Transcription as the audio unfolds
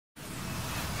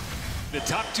The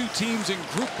top two teams in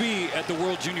Group B at the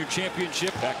World Junior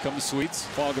Championship. Back come the Swedes.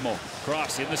 Fogamo.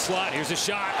 Cross in the slot. Here's a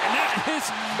shot. And that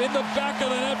is in the back of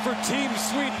the net for Team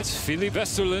Sweden. It's Filip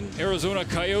Westerlund, Arizona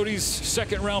Coyotes'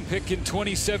 second-round pick in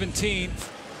 2017.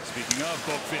 Speaking of,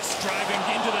 Boqvist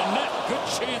driving into the net.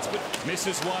 Good chance, but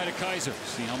misses wide of Kaiser.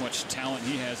 See how much talent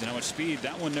he has and how much speed.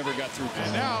 That one never got through.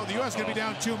 And now the U.S. going to be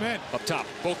down 2 men. Up top,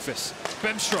 Boqvist.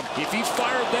 Bemstrom. If he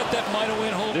fired that might have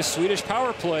went home. This Swedish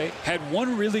power play had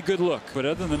one really good look. But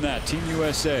other than that, Team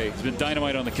USA has been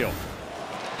dynamite on the kill.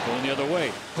 Going the other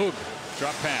way. Hug.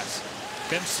 Drop pass.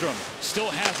 Bemstrom still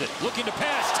has it. Looking to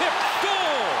pass. Tip. Goal!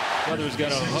 Brothers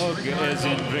got a hug, as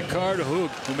in Ricard Hug,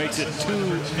 who makes it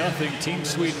 2-0 Team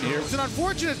Sweden here. It's an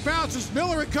unfortunate bounce as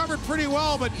Miller recovered pretty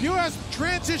well, but U.S.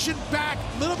 transitioned back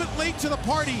a little bit late to the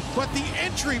party. But the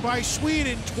entry by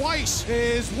Sweden twice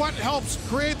is what helps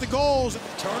create the goals.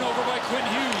 Turnover by Quinn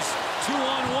Hughes.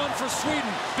 2-on-1 for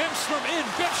Sweden. Bemstrom in.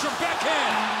 Bemstrom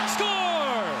backhand. Score!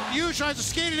 Hughes tries to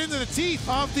skate it into the teeth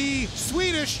of the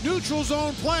Swedish neutral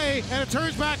zone play, and it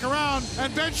turns back around,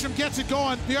 and Bemstrom gets it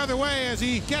going the other way as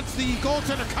he gets the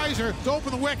goaltender Kaiser to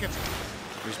open the wickets.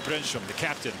 Here's Brenstrom, the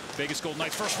captain. Vegas Golden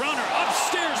Knights first rounder.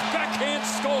 Upstairs, backhand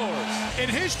scores. In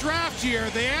his draft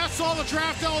year, they asked all the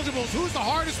draft eligibles, who's the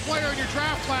hardest player in your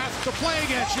draft class to play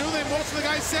against? You know what most of the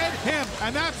guys said? Him.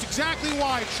 And that's exactly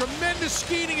why. Tremendous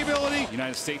skating ability.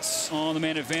 United States on the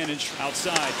man advantage.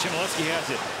 Outside, Chmielewski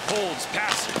has it. Holds,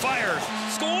 pass, fires,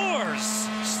 scores!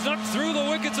 Snuck through the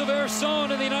wickets of Erson,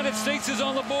 and the United States is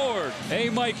on the board. Hey,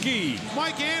 Mikey.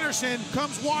 Mike Anderson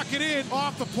comes walking in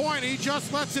off the point. He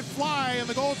just lets it fly, and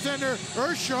the goaltender,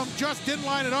 Erstrom, just didn't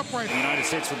line it up right. The United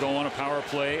States will go on a power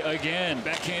play again.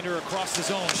 Backhander across the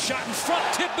zone. Shot in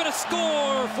front, tip, and a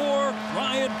score for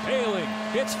Ryan Poehling.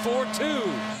 It's 4-2.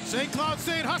 St. Cloud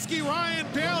State Husky Ryan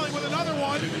Poehling with another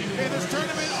one in this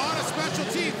tournament on a special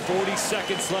team. 40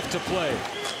 seconds left to play.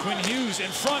 Quinn Hughes in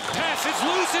front, pass, it's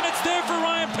loose, and it's there for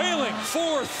Ryan Poehling.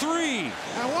 4-3.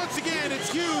 And once again,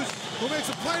 it's Hughes who makes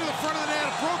a play to the front of the net,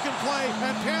 a broken play,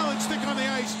 and Poehling stick on the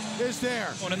ice is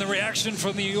there. And the reaction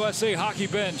from the USA hockey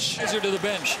bench. Kaiser to the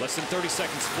bench. Less than 30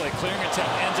 seconds to play. Clearing attack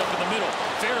ends up in the middle.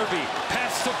 Farabee,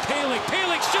 pass to Poehling.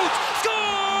 Poehling shoots,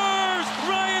 scores!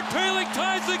 Ryan Poehling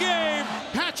ties the game.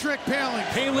 Patrick Poehling.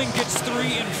 Poehling gets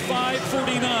 3 in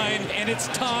 5:49, and it's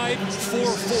tied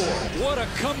 4-4. What a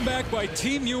comeback by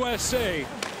Team USA.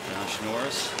 Josh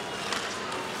Norris.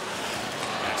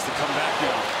 That's the comeback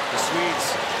now. The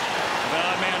Swedes. An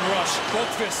odd-man rush.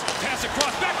 Boqvist. Pass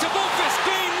across. Back to Boqvist.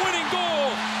 Game-winning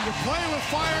goal. You're playing with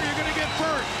fire, you're going to get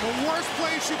burned. The worst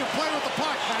place you can play with the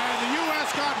puck. And the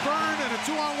U.S. got burned, and a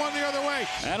 2-on-1 the other way.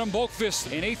 Adam Boqvist,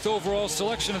 an 8th overall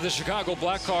selection of the Chicago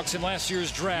Blackhawks in last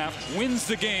year's draft, wins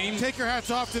the game. Take your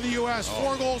hats off to the U.S.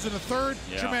 4 goals in the third.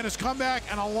 Yeah. Tremendous comeback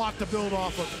and a lot to build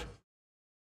off of.